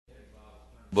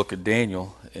Book of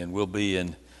Daniel, and we'll be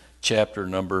in chapter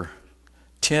number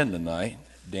 10 tonight.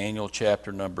 Daniel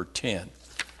chapter number 10.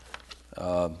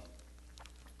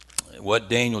 What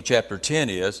Daniel chapter 10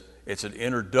 is, it's an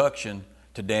introduction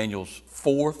to Daniel's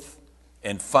fourth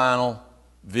and final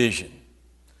vision.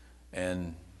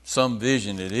 And some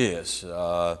vision it is.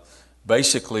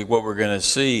 Basically what we're going to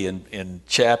see in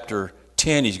chapter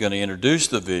 10, he's going to introduce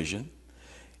the vision.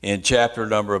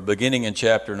 Beginning in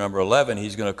chapter number 11,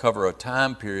 he's going to cover a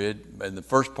time period in the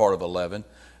first part of 11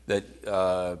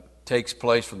 that takes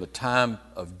place from the time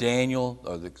of Daniel,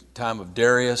 or the time of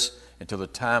Darius, until the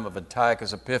time of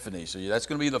Antiochus Epiphanes. So that's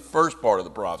going to be the first part of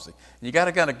the prophecy. And you got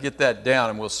to kind of get that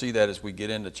down, and we'll see that as we get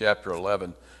into chapter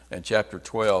 11 and chapter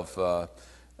 12,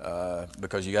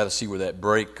 because you got to see where that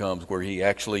break comes, where he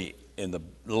actually, in the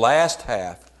last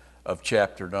half of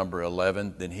chapter number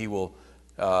 11, then he will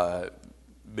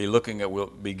will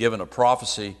be given a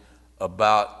prophecy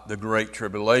about the Great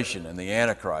Tribulation and the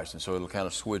Antichrist, and so it'll kind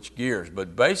of switch gears.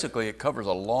 But basically it covers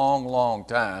a long, long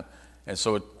time, and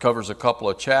so it covers a couple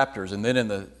of chapters. And then in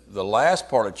the last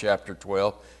part of chapter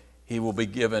 12, he will be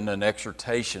given an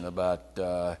exhortation about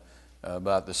the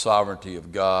sovereignty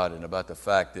of God, and about the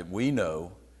fact that we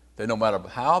know that no matter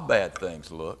how bad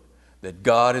things look, that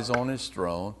God is on his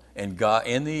throne, and God,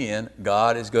 in the end,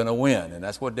 God is going to win. And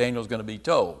that's what Daniel's going to be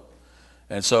told.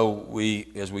 And so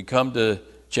as we come to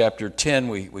chapter 10,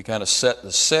 we kind of set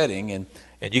the setting, and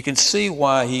you can see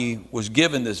why he was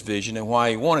given this vision and why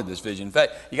he wanted this vision. In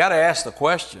fact, you got to ask the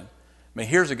question. I mean,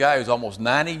 here's a guy who's almost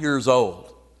 90 years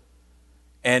old,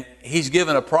 and he's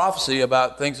given a prophecy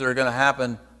about things that are going to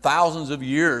happen thousands of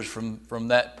years from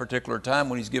that particular time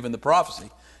when he's given the prophecy.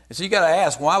 And so you got to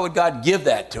ask, why would God give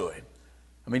that to him?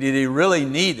 I mean, did he really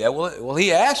need that? Well,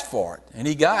 he asked for it, and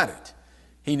he got it.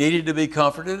 He needed to be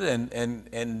comforted,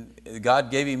 and God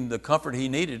gave him the comfort he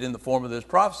needed in the form of this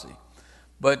prophecy.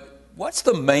 But what's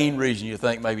the main reason you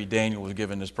think maybe Daniel was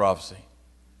given this prophecy?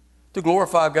 To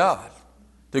glorify God,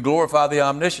 to glorify the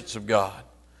omniscience of God,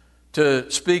 to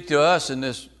speak to us in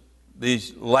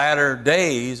these latter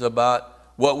days about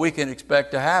what we can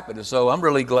expect to happen. And so I'm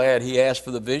really glad he asked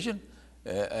for the vision,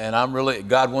 and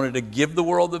God wanted to give the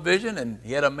world the vision, and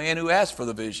he had a man who asked for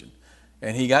the vision.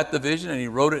 And he got the vision, and he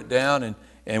wrote it down,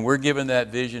 and we're given that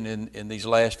vision in these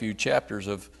last few chapters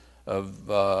of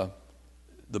the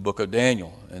book of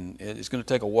Daniel. And it's going to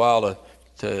take a while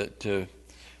to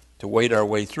wade our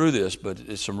way through this, but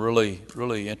it's some really,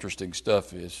 really interesting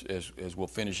stuff as we'll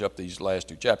finish up these last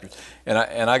two chapters. And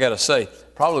I got to say,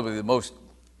 probably the most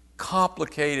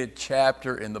complicated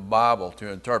chapter in the Bible to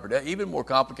interpret, even more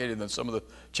complicated than some of the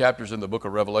chapters in the book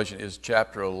of Revelation, is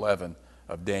chapter 11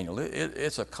 of Daniel.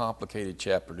 It's a complicated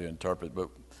chapter to interpret, but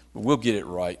we'll get it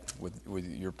right with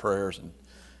your prayers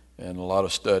and a lot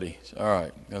of study. All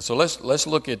right, and so let's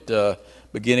look at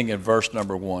beginning in verse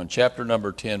number 1, chapter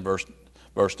number 10,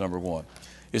 verse number 1.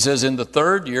 It says, "In the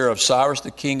third year of Cyrus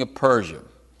the king of Persia,"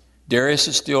 Darius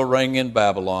is still reigning in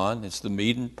Babylon. It's the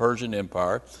Median-Persian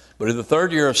Empire. But in the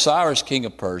third year of Cyrus king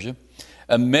of Persia,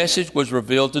 a message was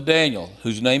revealed to Daniel,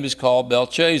 whose name is called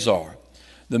Belshazzar.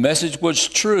 The message was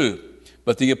true,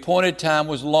 but the appointed time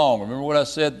was long. Remember what I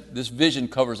said? This vision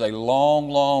covers a long,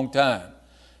 long time.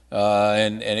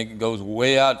 And it goes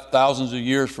way out thousands of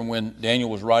years from when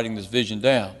Daniel was writing this vision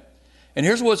down. And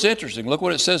here's what's interesting. Look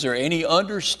what it says there. And he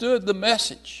understood the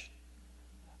message.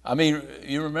 I mean,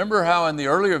 you remember how in the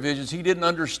earlier visions he didn't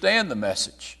understand the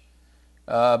message.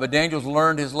 But Daniel's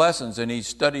learned his lessons, and he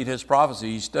studied his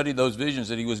prophecy. He studied those visions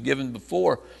that he was given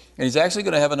before, and he's actually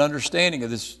going to have an understanding of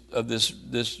this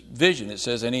vision. It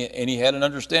says, and he had an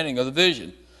understanding of the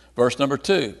vision. Verse number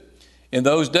 2. "In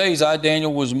those days I,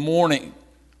 Daniel, was mourning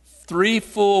 3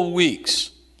 full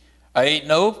weeks. I ate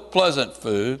no pleasant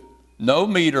food, no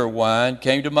meat or wine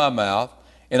came to my mouth,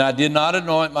 and I did not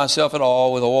anoint myself at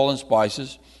all with oil and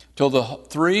spices till the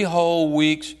 3 whole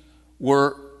weeks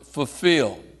were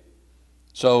fulfilled."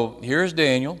 So here's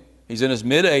Daniel. He's in his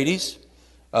mid-80s.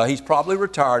 He's probably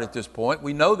retired at this point.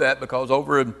 We know that because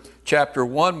over in chapter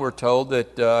 1 we're told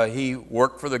that he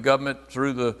worked for the government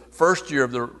through the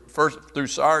through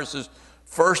Cyrus's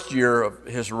first year of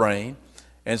his reign.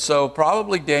 And so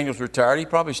probably Daniel's retired. He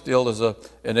probably still is an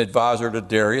advisor to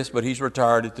Darius, but he's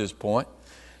retired at this point.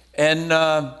 And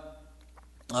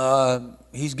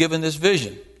he's given this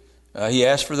vision. He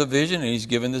asked for the vision, and he's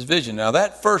given this vision. Now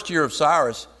that first year of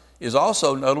Cyrus is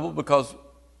also notable because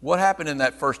what happened in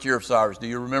that first year of Cyrus? Do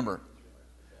you remember?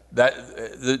 That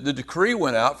the decree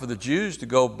went out for the Jews to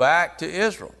go back to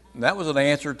Israel. And that was an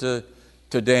answer to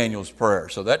Daniel's prayer.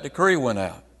 So that decree went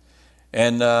out.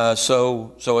 And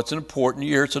so it's an important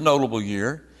year. It's a notable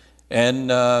year.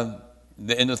 And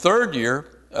in the third year,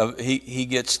 he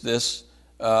gets this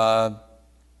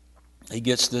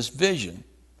vision.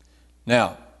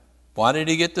 Now, why did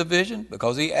he get the vision?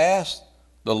 Because he asked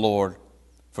the Lord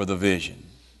for the vision.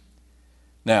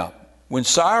 Now, when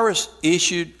Cyrus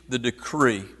issued the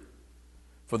decree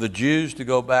for the Jews to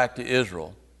go back to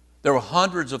Israel, there were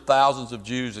hundreds of thousands of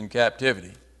Jews in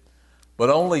captivity, but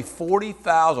only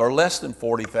 40,000 or less than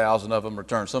 40,000 of them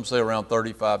returned. Some say around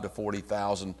 35 to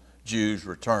 40,000 Jews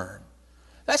returned.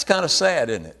 That's kind of sad,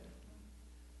 isn't it?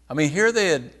 I mean, here they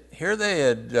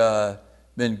had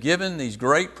been given these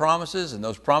great promises, and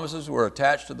those promises were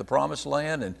attached to the promised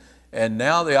land, and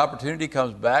now the opportunity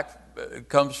comes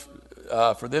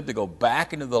for them to go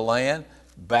back into the land,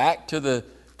 back to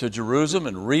Jerusalem,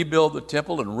 and rebuild the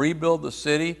temple and rebuild the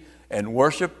city and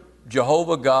worship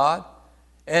Jehovah God.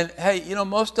 And hey,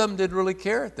 most of them didn't really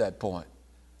care at that point.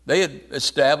 They had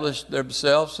established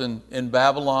themselves in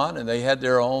Babylon, and they had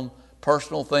their own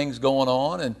personal things going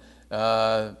on, and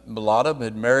a lot of them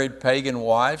had married pagan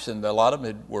wives, and a lot of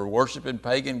them were worshiping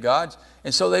pagan gods,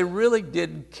 and so they really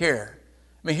didn't care.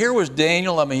 I mean, here was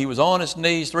Daniel. I mean, he was on his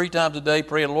knees 3 times a day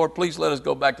praying, Lord, please let us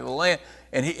go back to the land.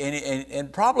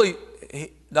 And probably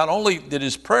not only did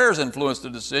his prayers influence the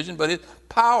decision, but his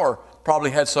power probably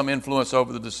had some influence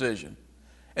over the decision.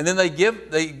 And then they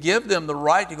give them the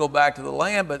right to go back to the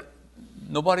land, but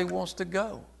nobody wants to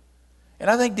go. And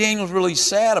I think Daniel's really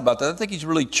sad about that. I think he's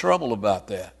really troubled about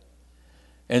that.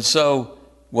 And so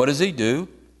what does he do?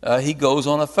 He goes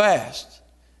on a fast.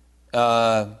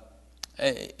 I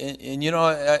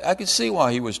could see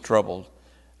why he was troubled.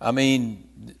 I mean,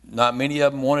 not many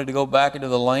of them wanted to go back into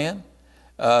the land.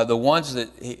 The ones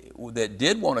that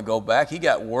did want to go back, he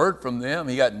got word from them.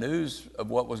 He got news of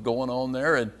what was going on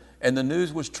there, and the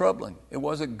news was troubling. It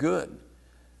wasn't good.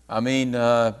 I mean,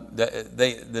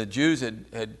 the Jews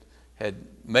had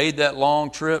made that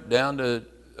long trip down to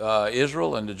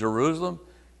Israel and to Jerusalem,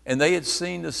 and they had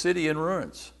seen the city in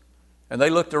ruins. And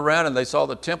they looked around and they saw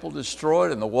the temple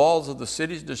destroyed and the walls of the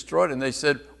cities destroyed, and they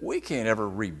said, we can't ever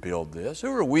rebuild this.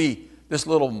 Who are we, this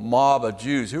little mob of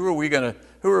Jews? Who are we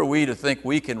to think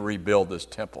we can rebuild this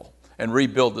temple and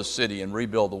rebuild the city and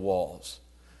rebuild the walls?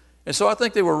 And so I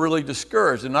think they were really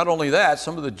discouraged. And not only that,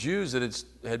 some of the Jews that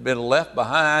had been left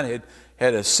behind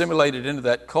had assimilated into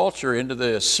that culture, into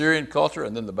the Assyrian culture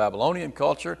and then the Babylonian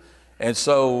culture. And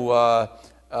so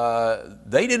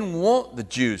they didn't want the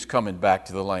Jews coming back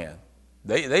to the land.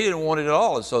 They didn't want it at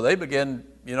all. And so they began,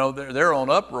 their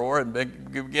own uproar and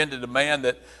began to demand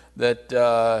that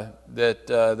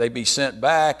they be sent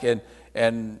back.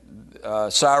 And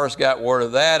Cyrus got word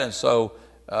of that. And so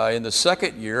in the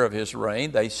second year of his reign,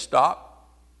 they stopped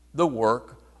the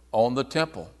work on the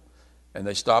temple. And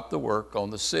they stopped the work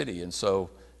on the city. And so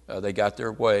they got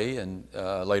their way. And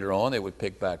later on, they would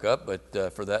pick back up.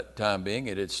 But for that time being,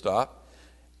 it had stopped.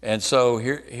 And so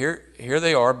here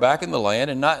they are back in the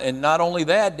land, and not only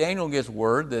that, Daniel gets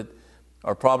word that,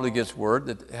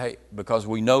 hey, because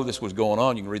we know this was going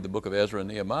on. You can read the book of Ezra and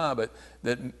Nehemiah, but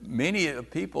that many of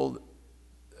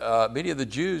the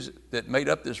Jews that made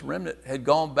up this remnant had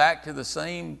gone back to the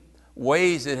same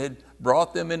ways that had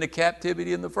brought them into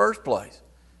captivity in the first place.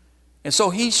 And so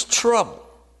he's troubled.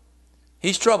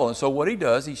 He's troubled, and so what he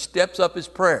does, he steps up his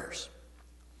prayers.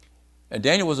 And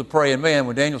Daniel was a praying man.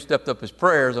 When Daniel stepped up his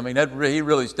prayers, he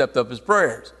really stepped up his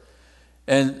prayers.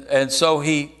 And so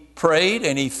he prayed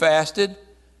and he fasted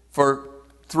for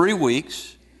 3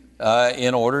 weeks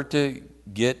in order to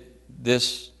get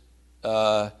this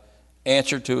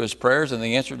answer to his prayers. And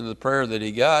the answer to the prayer that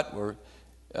he got were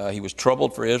he was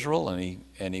troubled for Israel,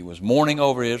 and he was mourning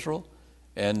over Israel.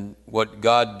 And what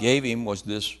God gave him was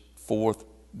this 4th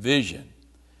vision.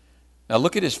 Now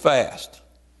look at his fast.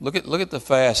 Look at the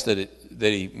fast that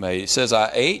he made. It says,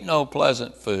 I ate no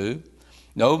pleasant food,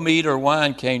 no meat or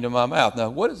wine came to my mouth.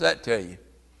 Now, what does that tell you?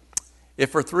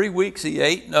 If for 3 weeks he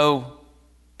ate no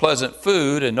pleasant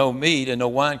food and no meat and no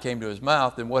wine came to his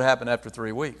mouth, then what happened after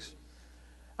 3 weeks?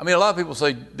 I mean, a lot of people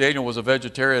say Daniel was a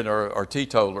vegetarian or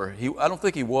teetotaler. I don't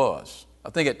think he was.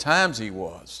 I think at times he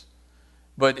was.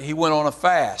 But he went on a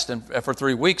fast, and for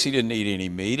 3 weeks he didn't eat any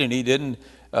meat, and he didn't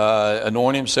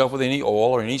anoint himself with any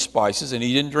oil or any spices, and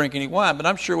he didn't drink any wine. But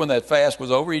I'm sure when that fast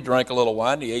was over, he drank a little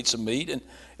wine, he ate some meat,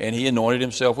 and he anointed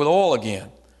himself with oil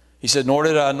again. He said, nor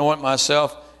did I anoint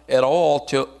myself at all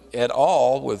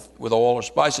with oil or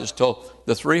spices till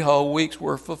the 3 whole weeks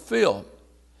were fulfilled.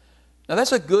 Now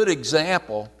that's a good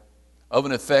example of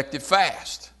an effective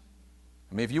fast.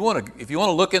 I mean, if you want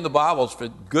to look in the Bibles for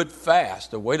good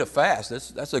fast, a way to fast,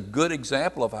 that's a good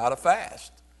example of how to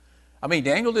fast. I mean,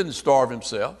 Daniel didn't starve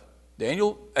himself.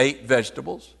 Daniel ate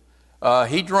vegetables.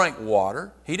 He drank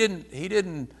water. He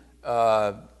didn't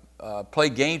play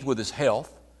games with his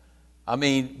health. I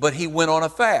mean, but he went on a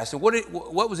fast. And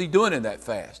what was he doing in that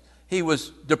fast? He was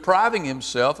depriving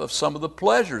himself of some of the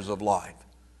pleasures of life.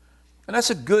 And that's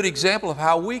a good example of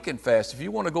how we can fast. If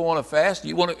you want to go on a fast,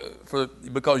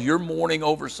 because you're mourning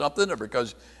over something, or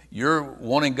because you're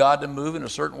wanting God to move in a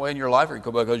certain way in your life, or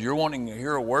because you're wanting to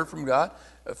hear a word from God,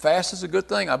 fast is a good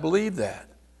thing. I believe that.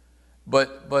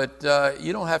 But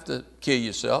you don't have to kill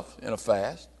yourself in a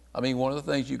fast. I mean, one of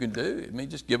the things you can do,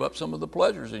 just give up some of the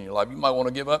pleasures in your life. You might want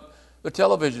to give up the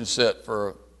television set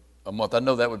for a month. I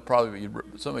know that would probably be,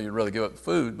 some of you would rather give up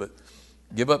food, but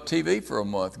give up TV for a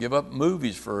month. Give up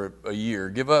movies for a year.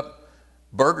 Give up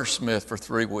Burger Smith for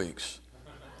 3 weeks.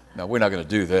 Now, we're not going to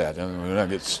do that. I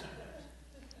mean,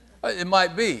 it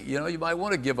might be, you might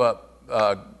want to give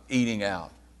up eating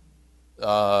out.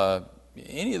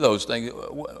 Any of those things.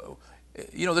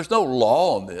 There's no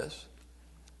law on this.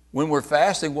 When we're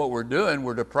fasting, what we're doing,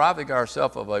 we're depriving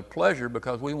ourselves of a pleasure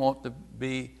because we want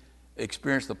to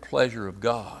experience the pleasure of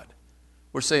God.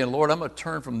 We're saying, Lord, I'm going to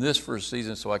turn from this for a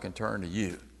season so I can turn to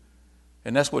you.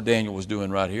 And that's what Daniel was doing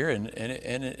right here, and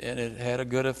it had a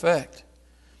good effect.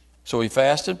 So he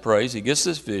fasts and prays. He gets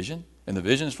this vision, and the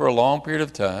vision is for a long period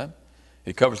of time.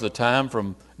 It covers the time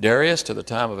from Darius to the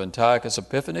time of Antiochus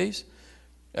Epiphanes,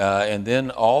 and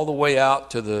then all the way out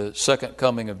to the second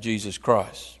coming of Jesus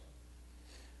Christ.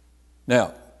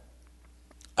 Now,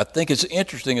 I think it's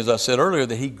interesting, as I said earlier,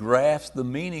 that he grasps the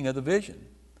meaning of the vision,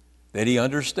 that he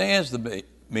understands the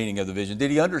meaning of the vision.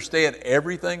 Did he understand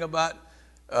everything about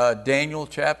Daniel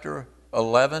chapter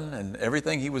 11 and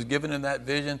everything he was given in that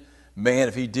vision? Man,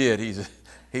 if he did,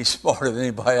 he's smarter than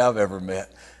anybody I've ever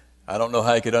met. I don't know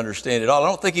how he could understand it all. I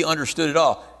don't think he understood it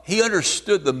all. He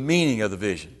understood the meaning of the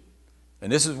vision.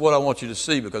 And this is what I want you to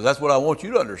see, because that's what I want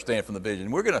you to understand from the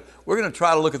vision. We're going to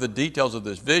try to look at the details of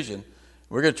this vision.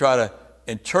 We're going to try to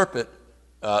interpret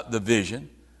the vision,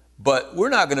 but we're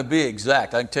not going to be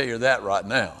exact. I can tell you that right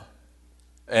now.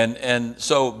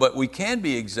 But we can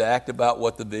be exact about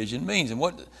what the vision means. And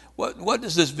what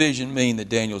does this vision mean that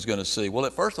Daniel's going to see? Well,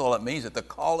 first of all, it means that the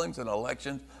callings and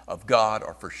elections of God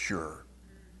are for sure.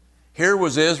 Here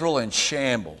was Israel in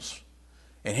shambles.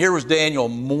 And here was Daniel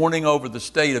mourning over the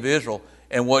state of Israel.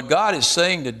 And what God is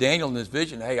saying to Daniel in this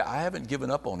vision, hey, I haven't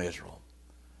given up on Israel.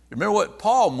 Remember what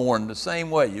Paul mourned the same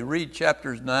way. You read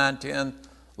chapters 9, 10,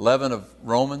 11 of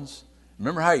Romans.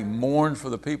 Remember how he mourned for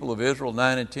the people of Israel,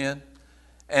 9 and 10?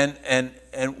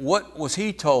 And what was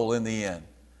he told in the end?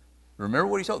 Remember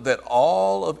what he told? That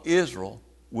all of Israel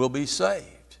will be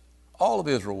saved. All of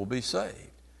Israel will be saved.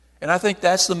 And I think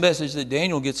that's the message that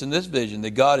Daniel gets in this vision,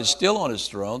 that God is still on his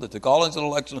throne, that the callings and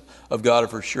elections of God are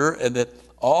for sure, and that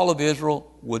all of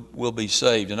Israel will be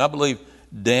saved. And I believe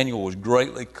Daniel was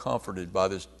greatly comforted by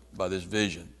this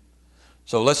vision.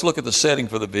 So let's look at the setting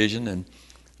for the vision, and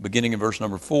beginning in verse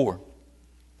number 4.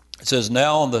 It says,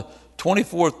 now on the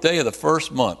 24th day of the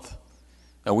first month.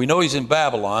 Now we know he's in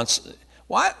Babylon.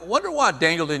 Wonder why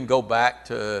Daniel didn't go back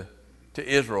to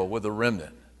Israel with the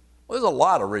remnant. Well, there's a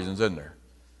lot of reasons, isn't there?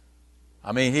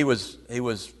 I mean, he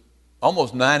was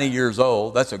almost 90 years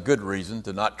old. That's a good reason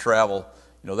to not travel.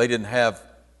 They didn't have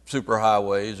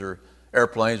superhighways or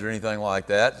airplanes or anything like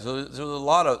that. So there's a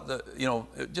lot of,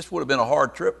 it just would have been a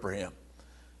hard trip for him.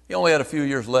 He only had a few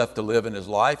years left to live in his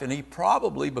life, and he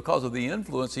probably, because of the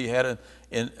influence he had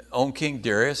on King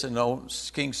Darius and on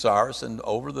King Cyrus and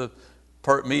over the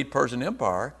Mede-Persian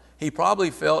Empire, he probably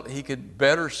felt he could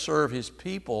better serve his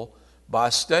people by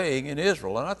staying in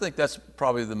Israel. And I think that's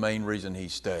probably the main reason he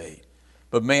stayed.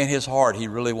 But man, his heart, he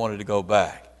really wanted to go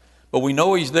back. But we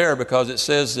know he's there because it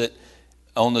says that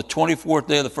on the 24th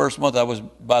day of the first month, I was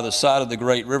by the side of the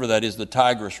great river, that is the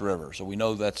Tigris River. So we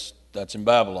know that's in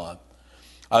Babylon.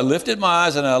 I lifted my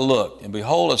eyes and I looked, and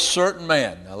behold, a certain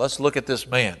man. Now let's look at this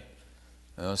man.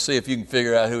 Let's see if you can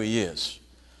figure out who he is.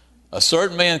 A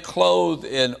certain man clothed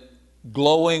in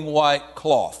glowing white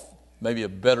cloth. Maybe a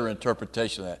better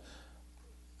interpretation of that.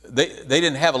 They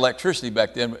didn't have electricity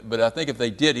back then, but I think if they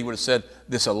did, he would have said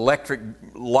this electric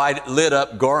lit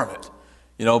up garment.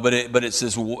 But it's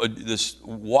this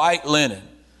white linen,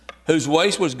 whose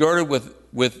waist was girded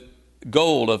with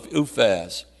gold of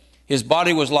Uphaz. His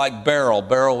body was like beryl.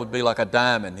 Beryl would be like a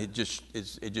diamond.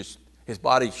 His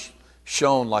body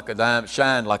shone like a diamond,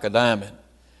 shined like a diamond.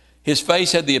 His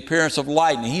face had the appearance of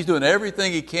lightning. He's doing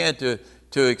everything he can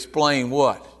to explain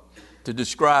what? To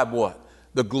describe what?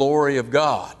 The glory of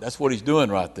God. That's what he's doing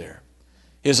right there.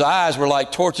 His eyes were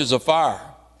like torches of fire.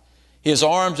 His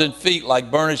arms and feet like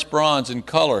burnished bronze in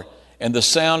color, and the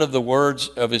sound of the words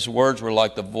of his words were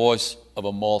like the voice of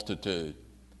a multitude.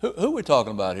 Who are we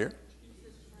talking about here?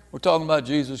 We're talking about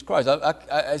Jesus Christ.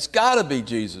 It's got to be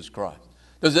Jesus Christ.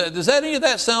 Does any of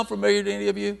that sound familiar to any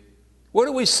of you? Where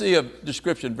do we see a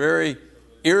description very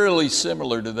eerily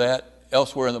similar to that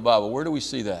elsewhere in the Bible? Where do we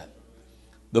see that?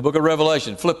 The book of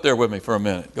Revelation. Flip there with me for a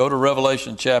minute. Go to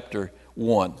Revelation chapter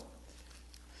 1.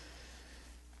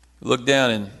 Look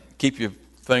down and keep your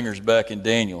fingers back in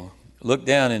Daniel. Look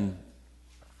down in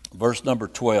verse number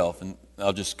 12, and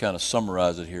I'll just kind of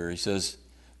summarize it here. He says,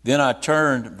 then I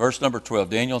turned, verse number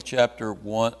 12,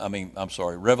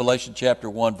 Revelation chapter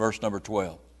 1, verse number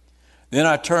 12. Then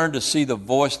I turned to see the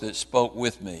voice that spoke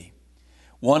with me,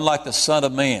 one like the Son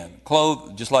of Man,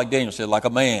 clothed, just like Daniel said, like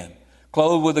a man,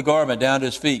 clothed with a garment down to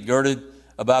his feet, girded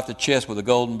about the chest with a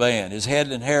golden band. His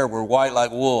head and hair were white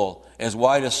like wool, as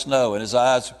white as snow, and his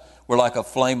eyes were like a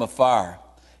flame of fire.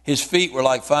 His feet were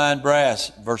like fine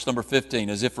brass, verse number 15,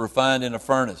 as if refined in a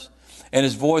furnace. And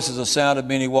his voice is a sound of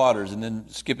many waters. And then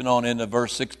skipping on into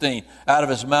verse 16, out of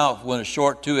his mouth went a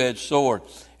short two-edged sword,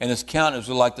 and his countenance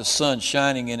was like the sun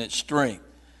shining in its strength.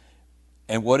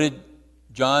 And what did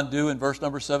John do in verse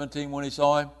number 17 when he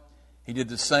saw him? He did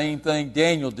the same thing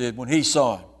Daniel did when he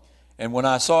saw him. And when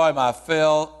I saw him, I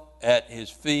fell at his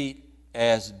feet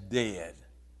as dead.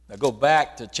 Now go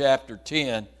back to chapter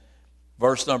 10,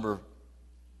 verse number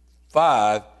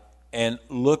 5, and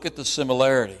look at the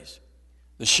similarities.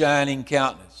 The shining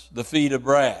countenance, the feet of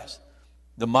brass,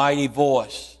 the mighty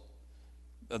voice,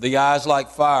 the eyes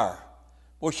like fire.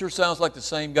 Boy, sure sounds like the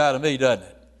same guy to me, doesn't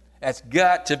it? That's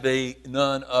got to be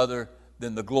none other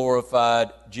than the glorified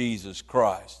Jesus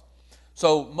Christ.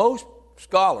 So most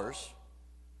scholars,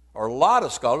 or a lot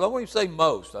of scholars, I won't even say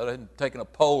most, I hadn't taken a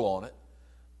poll on it,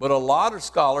 but a lot of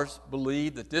scholars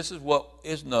believe that this is what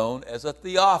is known as a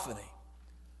theophany,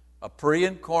 a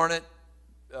pre-incarnate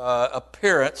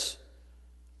appearance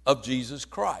of Jesus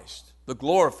Christ, the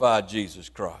glorified Jesus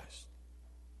Christ.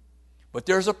 But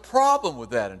there's a problem with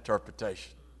that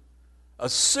interpretation, a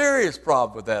serious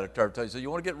problem with that interpretation. So you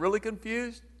want to get really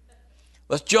confused?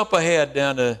 Let's jump ahead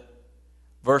down to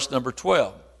verse number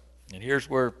 12. And here's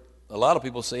where a lot of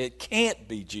people say it can't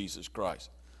be Jesus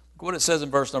Christ. Look what it says in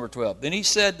verse number 12. Then he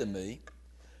said to me,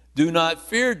 do not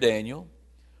fear, Daniel,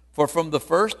 for from the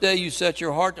first day you set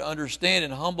your heart to understand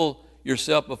and humble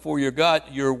yourself before your God,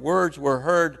 your words were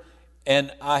heard,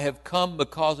 and I have come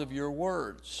because of your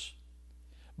words.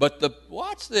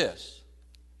 Watch this.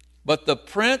 But the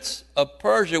prince of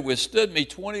Persia withstood me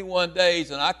 21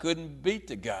 days, and I couldn't beat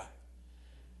the guy.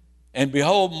 And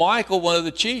behold, Michael, one of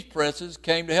the chief princes,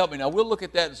 came to help me. Now, we'll look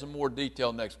at that in some more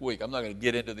detail next week. I'm not going to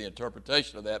get into the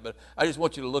interpretation of that, but I just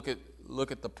want you to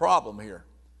look at the problem here.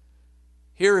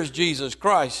 Here is Jesus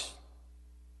Christ,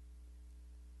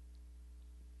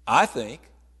 I think.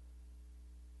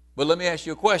 But let me ask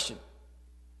you a question.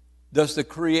 Does the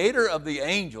creator of the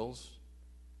angels,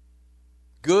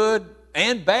 good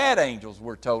and bad angels,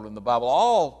 we're told in the Bible,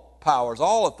 all powers,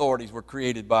 all authorities were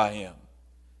created by him.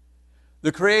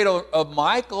 The creator of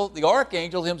Michael, the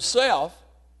archangel himself,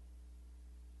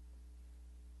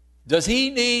 does he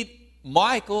need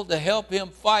Michael to help him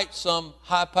fight some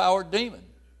high-powered demon?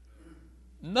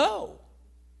 No.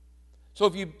 So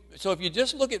if you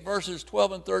just look at verses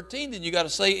 12 and 13, then you got to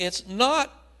say it's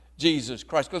not Jesus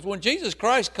Christ. Because when Jesus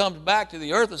Christ comes back to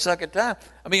the earth a second time,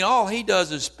 all he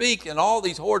does is speak, and all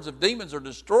these hordes of demons are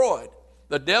destroyed.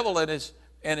 The devil and his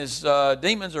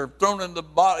demons are thrown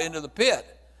into the pit.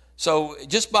 So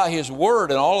just by his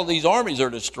word, and all of these armies are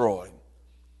destroyed.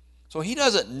 So he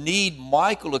doesn't need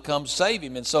Michael to come save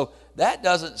him. And so that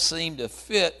doesn't seem to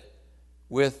fit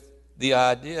with the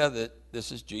idea that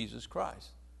this is Jesus Christ.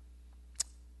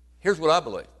 Here's what I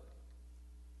believe.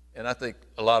 And I think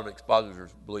a lot of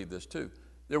expositors believe this too.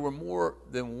 There were more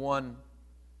than one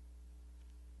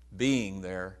being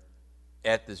there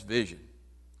at this vision.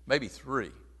 Maybe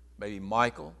three. Maybe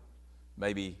Michael,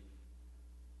 maybe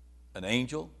an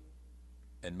angel,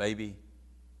 and maybe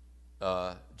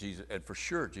Jesus, and for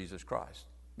sure Jesus Christ.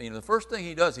 The first thing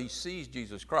he does, he sees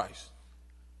Jesus Christ.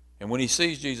 And when he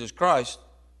sees Jesus Christ,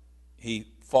 he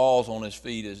falls on his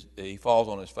face as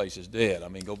dead.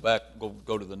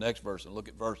 Go to the next verse and look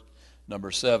at verse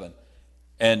number 7.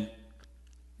 And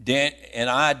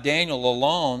I, Daniel,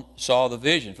 alone saw the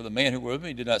vision. For the man who was with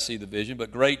me did not see the vision,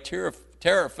 but great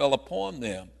terror fell upon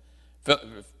them,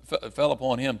 fell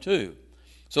upon him too,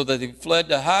 so that they fled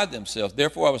to hide themselves.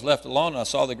 Therefore I was left alone, and I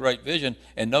saw the great vision,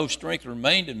 and no strength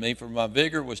remained in me, for my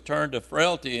vigor was turned to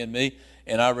frailty in me,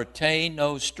 and I retained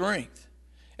no strength.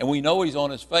 And we know he's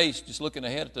on his face, just looking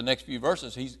ahead at the next few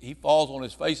verses, he falls on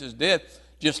his face as dead,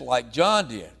 just like John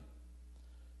did.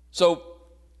 So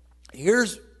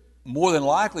here's more than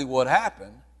likely what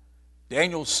happened.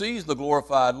 Daniel sees the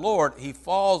glorified Lord, he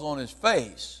falls on his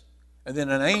face, and then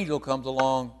an angel comes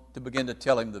along to begin to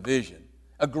tell him the vision.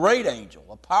 A great angel,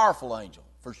 a powerful angel,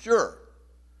 for sure,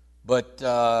 but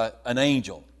an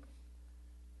angel.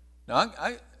 Now,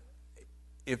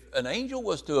 if an angel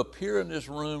was to appear in this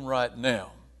room right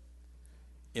now,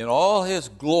 in all his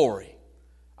glory,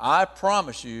 I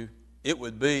promise you it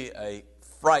would be a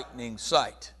frightening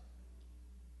sight.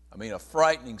 I mean, a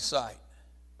frightening sight.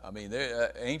 I mean,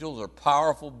 angels are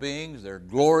powerful beings. They're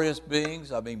glorious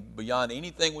beings. I mean, beyond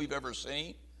anything we've ever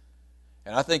seen.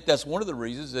 And I think that's one of the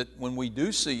reasons that when we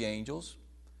do see angels,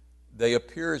 they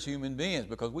appear as human beings,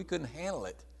 because we couldn't handle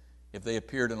it if they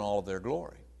appeared in all of their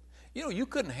glory. You know, you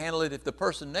couldn't handle it if the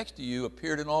person next to you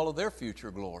appeared in all of their future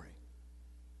glory.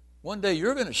 One day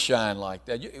you're going to shine like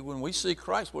that. When we see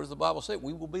Christ, what does the Bible say?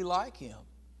 We will be like him.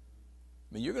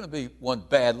 I mean, you're going to be one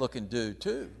bad-looking dude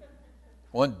too.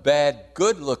 One bad,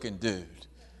 good-looking dude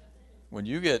when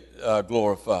you get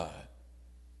glorified.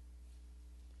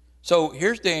 So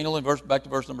here's Daniel back to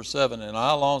verse number 7. And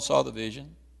I alone saw the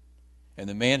vision, and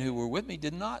the men who were with me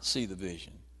did not see the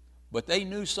vision, but they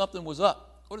knew something was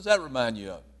up. What does that remind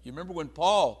you of? You remember when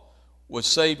Paul was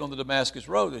saved on the Damascus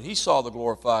road, that he saw the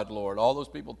glorified Lord. All those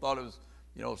people thought it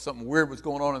was, something weird was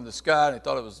going on in the sky, and they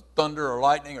thought it was thunder or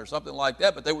lightning or something like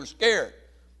that, but they were scared.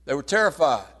 They were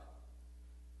terrified.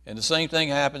 And the same thing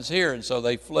happens here. And so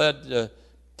they fled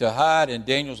to hide, and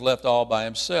Daniel's left all by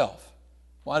himself.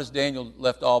 Why is Daniel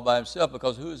left all by himself?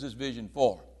 Because who is this vision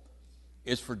for?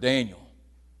 It's for Daniel.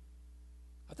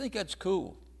 I think that's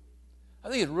cool. I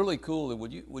think it's really cool that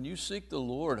when you seek the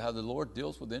Lord, how the Lord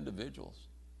deals with individuals.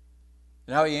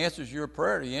 And how he answers your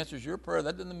prayer. He answers your prayer.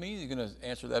 That doesn't mean he's going to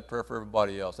answer that prayer for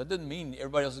everybody else. That doesn't mean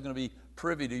everybody else is going to be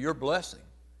privy to your blessing.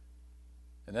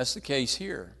 And that's the case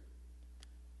here.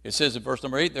 It says in verse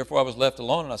number 8, therefore I was left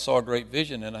alone, and I saw a great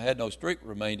vision, and I had no strength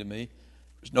remained to me.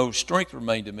 There's no strength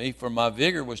remained to me, for my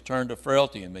vigor was turned to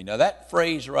frailty in me. Now that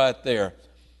phrase right there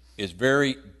is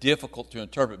very difficult to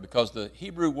interpret, because the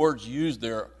Hebrew words used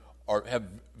there have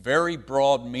very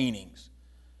broad meanings.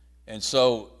 And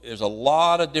so there's a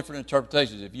lot of different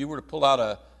interpretations. If you were to pull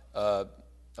out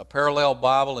a parallel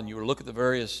Bible and you were to look at the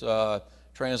various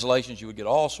translations, you would get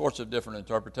all sorts of different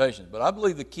interpretations. But I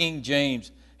believe the King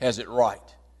James has it right.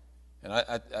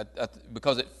 And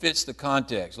because it fits the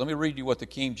context. Let me read you what the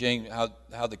King James,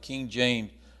 how the King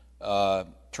James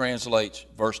translates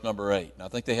verse number 8. And I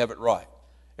think they have it right.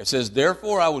 It says,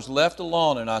 therefore I was left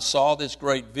alone, and I saw this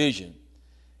great vision,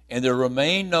 and there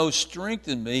remained no strength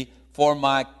in me, for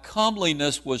my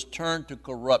comeliness was turned to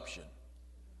corruption.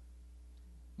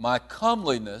 My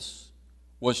comeliness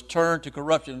was turned to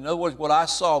corruption. In other words, what I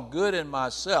saw good in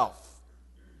myself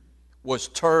was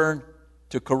turned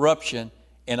to corruption,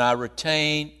 and I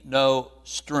retained no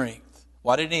strength.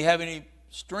 Why didn't he have any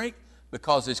strength?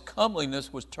 Because his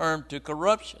comeliness was turned to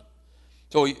corruption.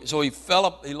 So he fell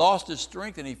up, he lost his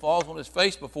strength, and he falls on his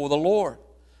face before the Lord.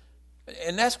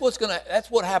 And that's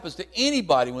what happens to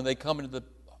anybody when they come into the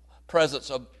presence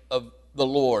of the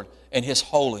Lord and his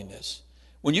holiness.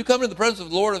 When you come into the presence of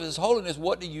the Lord of his holiness,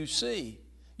 what do you see?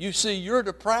 You see your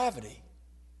depravity.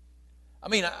 I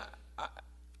mean,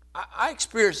 I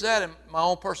experience that in my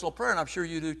own personal prayer, and I'm sure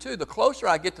you do too. The closer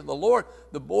I get to the Lord,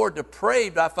 the more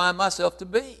depraved I find myself to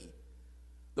be.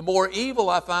 The more evil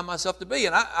I find myself to be.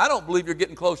 And I don't believe you're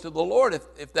getting close to the Lord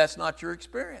if that's not your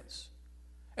experience.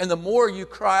 And the more you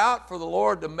cry out for the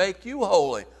Lord to make you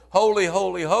holy. Holy,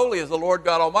 holy, holy is the Lord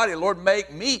God Almighty. Lord,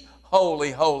 make me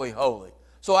holy, holy, holy.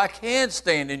 So I can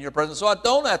stand in your presence. So I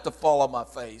don't have to fall on my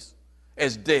face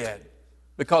as dead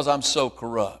because I'm so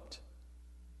corrupt.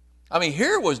 I mean,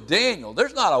 here was Daniel.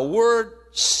 There's not a word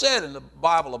said in the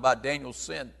Bible about Daniel's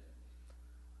sin.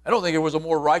 I don't think there was a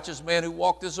more righteous man who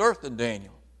walked this earth than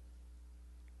Daniel.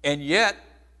 And yet,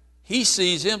 he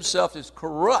sees himself as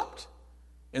corrupt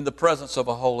in the presence of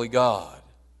a holy God.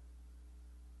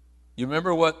 You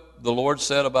remember what the Lord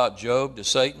said about Job to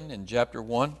Satan in chapter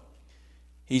 1?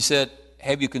 He said,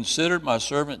 have you considered my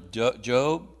servant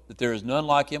Job, that there is none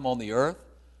like him on the earth,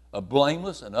 a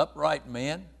blameless and upright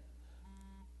man,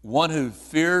 one who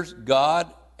fears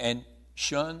God and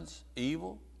shuns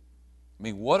evil? I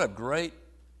mean, what a great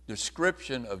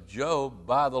description of Job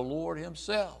by the Lord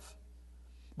himself.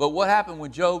 But what happened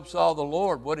when Job saw the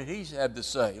Lord? What did he have to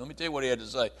say? Let me tell you what he had to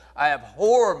say. I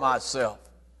abhor myself.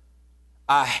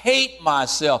 I hate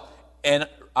myself, and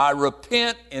I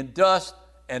repent in dust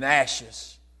and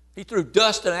ashes. He threw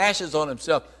dust and ashes on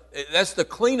himself. That's the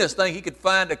cleanest thing he could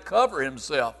find to cover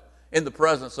himself in the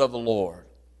presence of the Lord.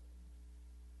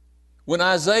 When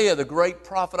Isaiah, the great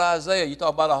prophet Isaiah, you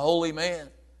talk about a holy man,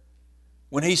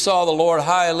 when he saw the Lord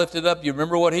high and lifted up, you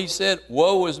remember what he said?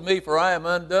 Woe is me, for I am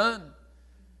undone,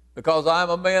 because I am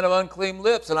a man of unclean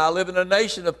lips, and I live in a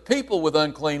nation of people with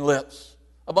unclean lips.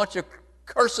 A bunch of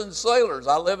cursing sailors.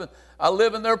 I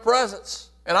live in their presence,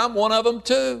 and I'm one of them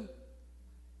too.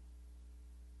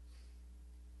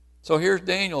 So here's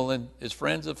Daniel, and his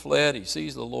friends have fled. He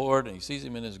sees the Lord, and he sees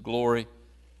him in his glory,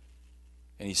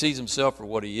 and he sees himself for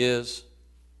what he is.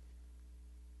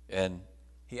 And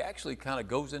he actually kind of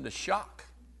goes into shock.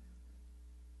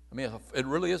 I mean, it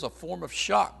really is a form of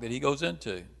shock that he goes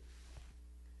into.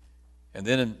 And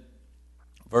then in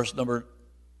verse number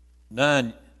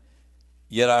 9,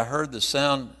 yet I heard the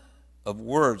sound of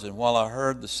words, and while I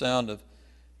heard the sound of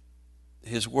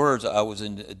his words, I was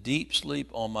in a deep sleep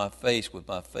on my face with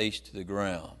my face to the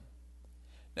ground.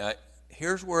 Now,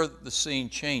 here's where the scene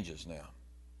changes now.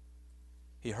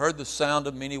 He heard the sound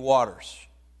of many waters,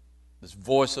 this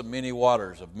voice of many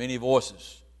waters, of many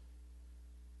voices,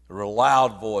 a real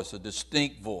loud voice, a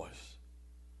distinct voice.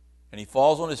 And he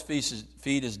falls on his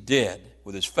feet as dead,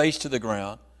 with his face to the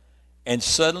ground, and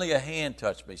suddenly a hand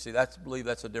touched me. See, I believe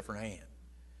that's a different hand,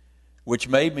 which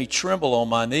made me tremble on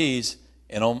my knees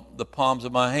and on the palms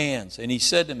of my hands. And he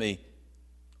said to me,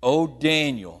 O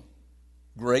Daniel,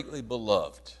 greatly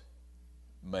beloved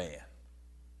man.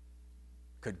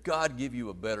 Could God give you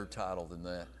a better title than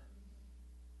that?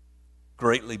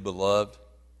 Greatly beloved.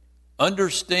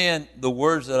 Understand the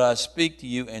words that I speak to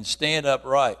you and stand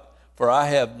upright, for I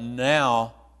have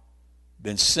now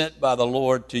been sent by the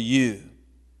Lord to you.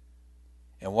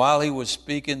 And while he was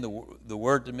speaking the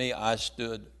word to me, I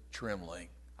stood trembling.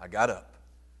 I got up.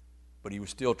 But he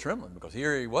was still trembling because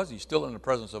here he was. He's still in the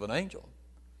presence of an angel.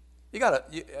 It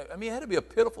had to be a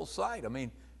pitiful sight. I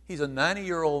mean, he's a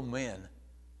 90-year-old man.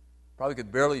 Probably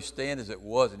could barely stand as it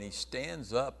was. And he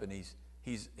stands up and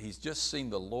he's just seen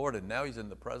the Lord, and now he's in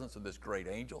the presence of this great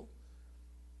angel.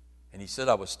 And he said,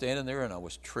 I was standing there and I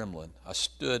was trembling. I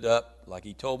stood up like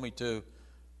he told me to,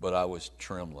 but I was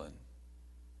trembling.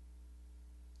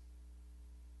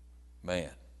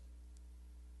 Man,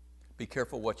 be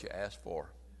careful what you ask for.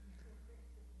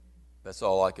 That's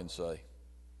all I can say.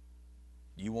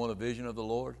 You want a vision of the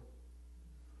Lord?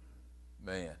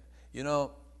 Man,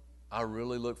 I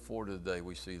really look forward to the day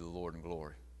we see the Lord in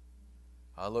glory.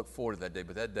 I look forward to that day,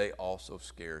 but that day also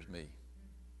scares me.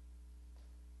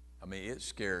 I mean, it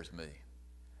scares me.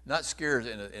 Not scares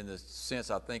in the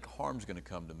sense I think harm's going to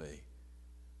come to me,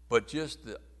 but just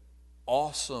the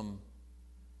awesome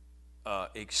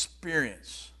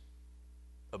experience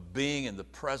of being in the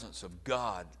presence of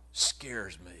God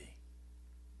scares me.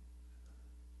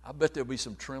 I bet there'll be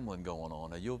some trembling going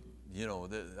on.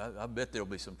 I bet there'll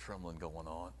be some trembling going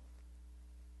on.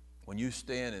 When you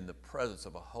stand in the presence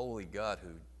of a holy God who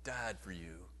died for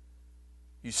you,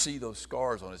 you see those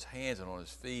scars on his hands and on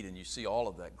his feet, and you see all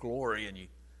of that glory, and you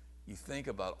think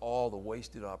about all the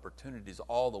wasted opportunities,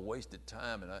 all the wasted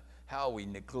time, and how we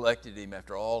neglected him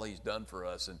after all he's done for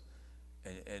us, and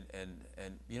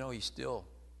he's still,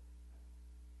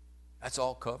 that's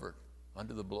all covered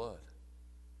under the blood.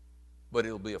 But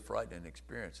it'll be a frightening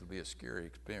experience. It'll be a scary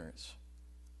experience.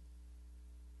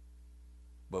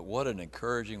 But what an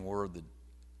encouraging word the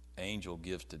angel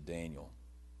gives to Daniel.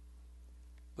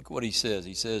 Look what he says.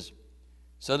 He says,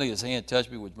 suddenly his hand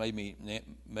touched me, which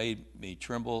made me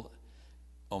tremble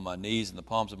on my knees and the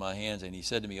palms of my hands. And he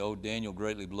said to me, O Daniel,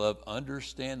 greatly beloved,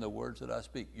 understand the words that I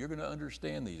speak. You're going to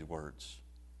understand these words.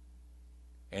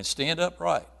 And stand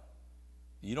upright.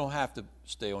 You don't have to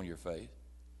stay on your face.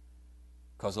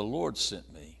 Because the Lord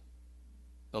sent me.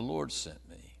 The Lord sent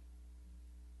me.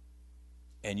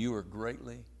 And you are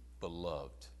greatly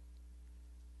beloved.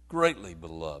 Greatly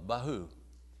beloved. By who?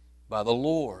 By the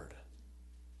Lord.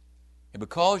 And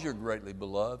because you're greatly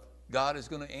beloved, God is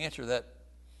going to answer that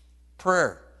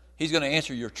prayer. He's going to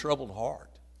answer your troubled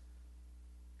heart.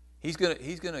 He's going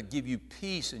to give you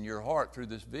peace in your heart through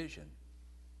this vision.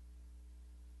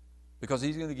 Because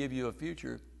he's going to give you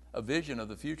a vision of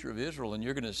the future of Israel, and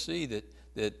you're going to see that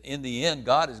in the end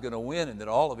God is going to win and that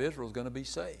all of Israel is going to be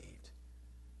saved.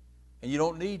 And you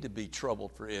don't need to be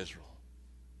troubled for Israel.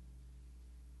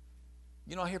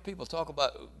 I hear people talk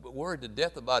about, worried to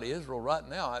death about Israel right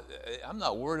now. I'm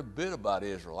not worried a bit about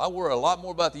Israel. I worry a lot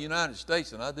more about the United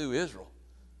States than I do Israel.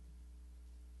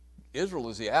 Israel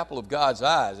is the apple of God's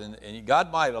eyes, and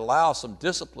God might allow some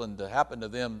discipline to happen to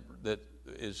them that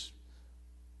is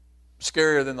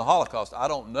scarier than the Holocaust. I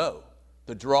don't know,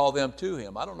 to draw them to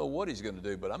him. I don't know what he's going to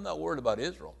do, but I'm not worried about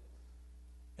Israel.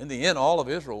 In the end, all of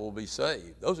Israel will be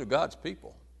saved. Those are God's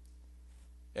people.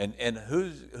 And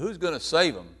who's going to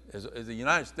save them? Is the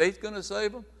United States going to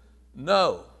save them?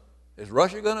 No. Is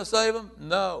Russia going to save them?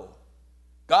 No.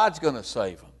 God's going to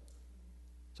save them.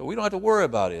 So we don't have to worry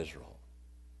about Israel.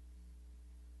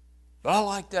 But I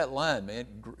like that line, man.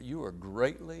 You are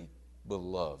greatly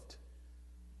beloved.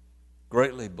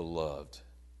 greatly beloved.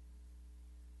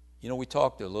 You know, we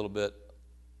talked a little bit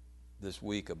this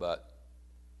week about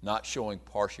not showing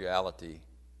partiality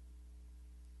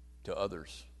to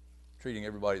others, treating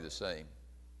everybody the same.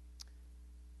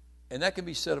 And that can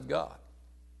be said of God.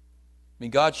 I mean,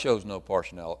 God shows no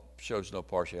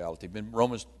partiality. In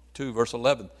Romans 2, verse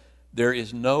 11, there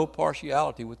is no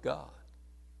partiality with God.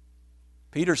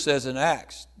 Peter says in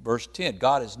Acts, verse 10,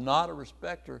 God is not a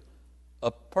respecter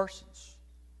of persons.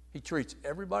 He treats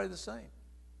everybody the same.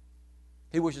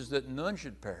 He wishes that none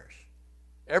should perish.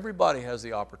 Everybody has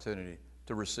the opportunity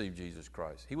to receive Jesus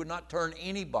Christ. He would not turn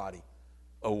anybody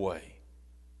away.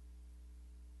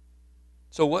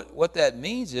 So what that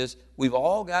means is we've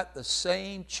all got the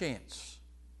same chance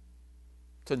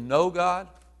to know God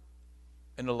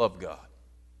and to love God.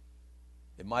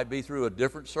 It might be through a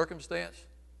different circumstance,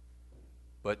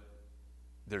 but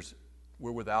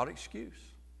we're without excuse.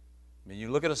 I mean,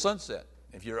 you look at a sunset.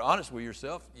 If you're honest with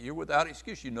yourself, you're without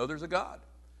excuse. You know there's a God.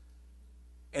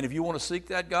 And if you want to seek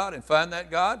that God and find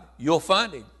that God, you'll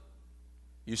find Him.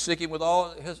 You seek Him with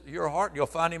all your heart, you'll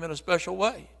find Him in a special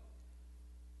way.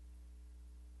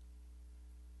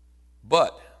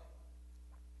 But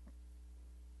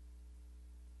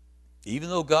even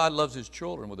though God loves His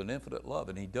children with an infinite love,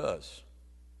 and He does,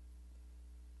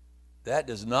 that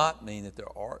does not mean that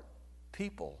there aren't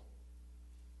people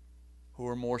who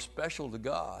are more special to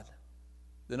God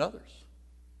than others.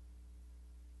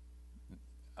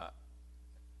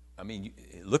 I mean,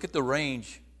 look at the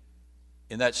range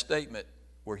in that statement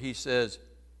where He says,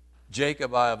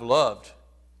 Jacob I have loved,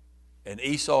 and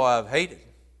Esau I have hated.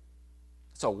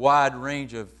 It's a wide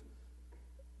range of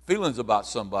feelings about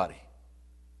somebody.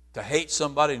 To hate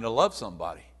somebody and to love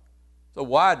somebody. It's a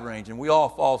wide range, and we all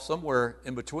fall somewhere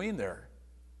in between there.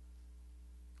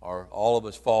 Or all of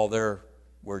us fall there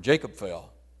where Jacob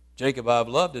fell. Jacob I've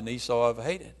loved and Esau I've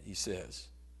hated, he says.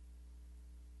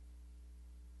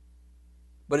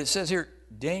 But it says here,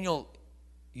 Daniel,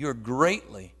 you're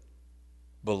greatly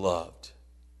beloved.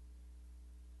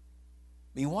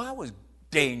 I mean, why was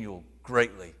Daniel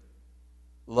greatly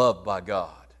loved by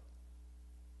God?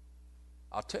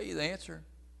 I'll tell you the answer.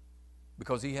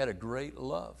 Because he had a great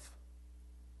love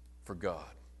for God.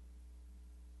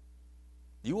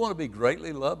 You want to be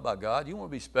greatly loved by God? You want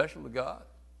to be special to God?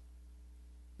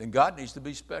 Then God needs to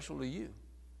be special to you.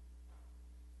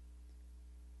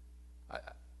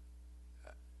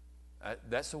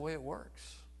 That's the way it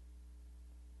works.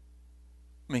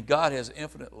 I mean, God has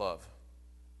infinite love.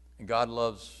 And God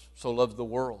so loves the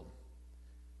world.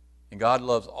 And God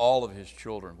loves all of His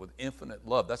children with infinite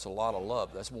love. That's a lot of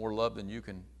love. That's more love than you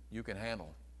can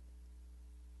handle.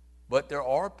 But there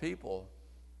are people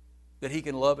that He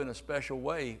can love in a special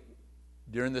way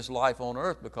during this life on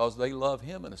earth because they love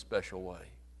Him in a special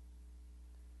way.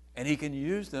 And He can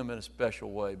use them in a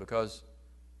special way because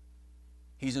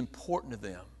He's important to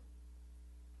them.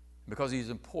 Because He's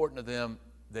important to them,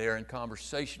 they are in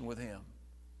conversation with Him.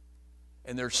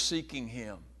 And they're seeking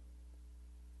Him.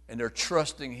 And they're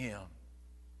trusting Him.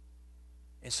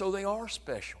 And so they are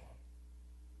special.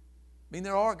 I mean,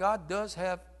 God does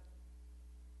have,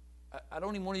 I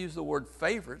don't even want to use the word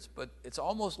favorites, but it's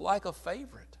almost like a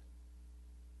favorite.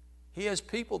 He has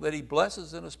people that He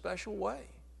blesses in a special way.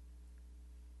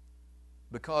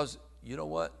 Because, you know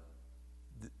what?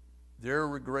 Their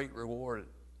great reward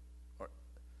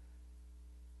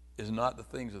is not the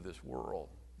things of this world.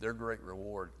 Their great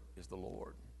reward is the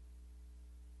Lord.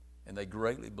 And they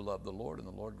greatly beloved the Lord, and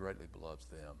the Lord greatly beloves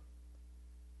them.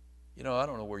 You know, I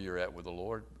don't know where you're at with the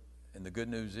Lord. And the good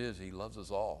news is He loves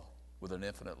us all with an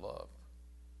infinite love.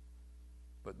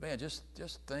 But man, just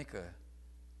think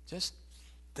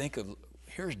of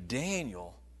here's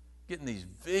Daniel getting these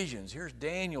visions. Here's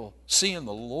Daniel seeing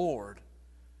the Lord.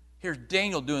 Here's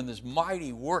Daniel doing this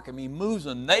mighty work. I mean, he moves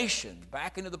a nation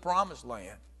back into the promised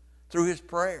land through his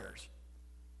prayers.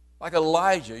 Like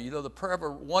Elijah, you know, the prayer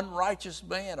of one righteous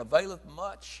man availeth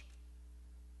much.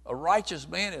 A righteous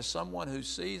man is someone who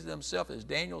sees themselves as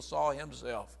Daniel saw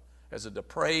himself, as a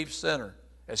depraved sinner,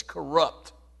 as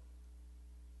corrupt,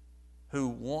 who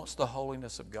wants the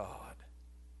holiness of God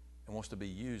and wants to be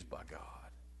used by God.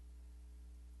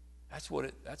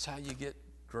 That's how you get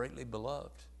greatly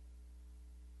beloved.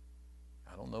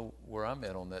 I don't know where I'm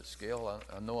at on that scale.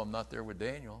 I know I'm not there with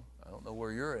Daniel. I don't know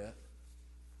where you're at.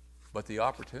 But the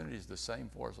opportunity is the same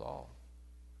for us all.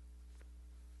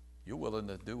 You're willing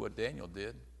to do what Daniel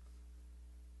did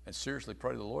and seriously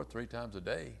pray to the Lord 3 times a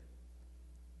day,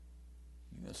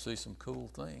 you're going to see some cool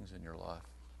things in your life.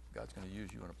 God's going to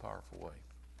use you in a powerful way.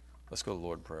 Let's go to the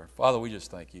Lord in prayer. Father, we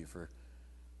just thank You for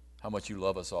how much You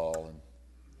love us all. And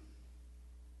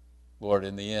Lord,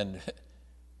 in the end,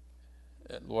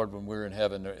 Lord, when we're in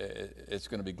heaven, it's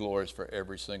going to be glorious for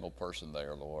every single person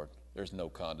there, Lord. There's no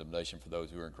condemnation for those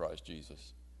who are in Christ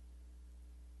Jesus.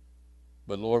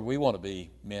 But Lord, we want to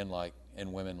be men like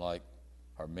and women like,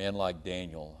 or men like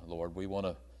Daniel, Lord. We want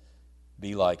to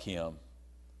be like him.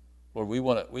 Lord, we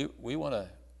want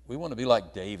to be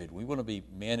like David. We want to be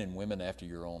men and women after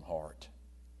your own heart.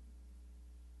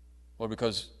 Lord,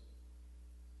 because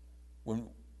when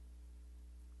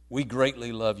we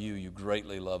greatly love you, you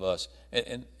greatly love us.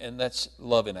 And that's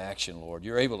love in action, Lord.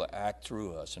 You're able to act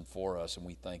through us and for us, and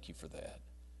we thank you for that.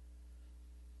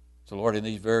 So, Lord, in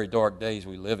these very dark days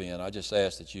we live in, I just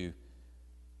ask that you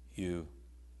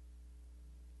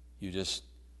just,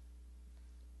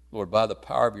 Lord, by the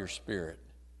power of your Spirit,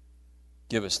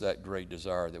 give us that great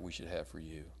desire that we should have for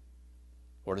you.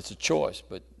 Lord, it's a choice,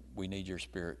 but we need your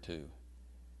Spirit too.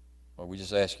 Lord, we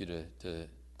just ask you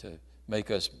to make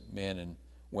us men and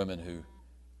women who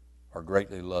are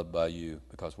greatly loved by you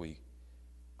because we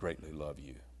greatly love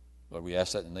you. Lord, we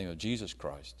ask that in the name of Jesus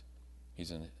Christ.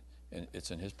 It's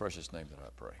in his precious name that I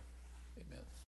pray. Amen.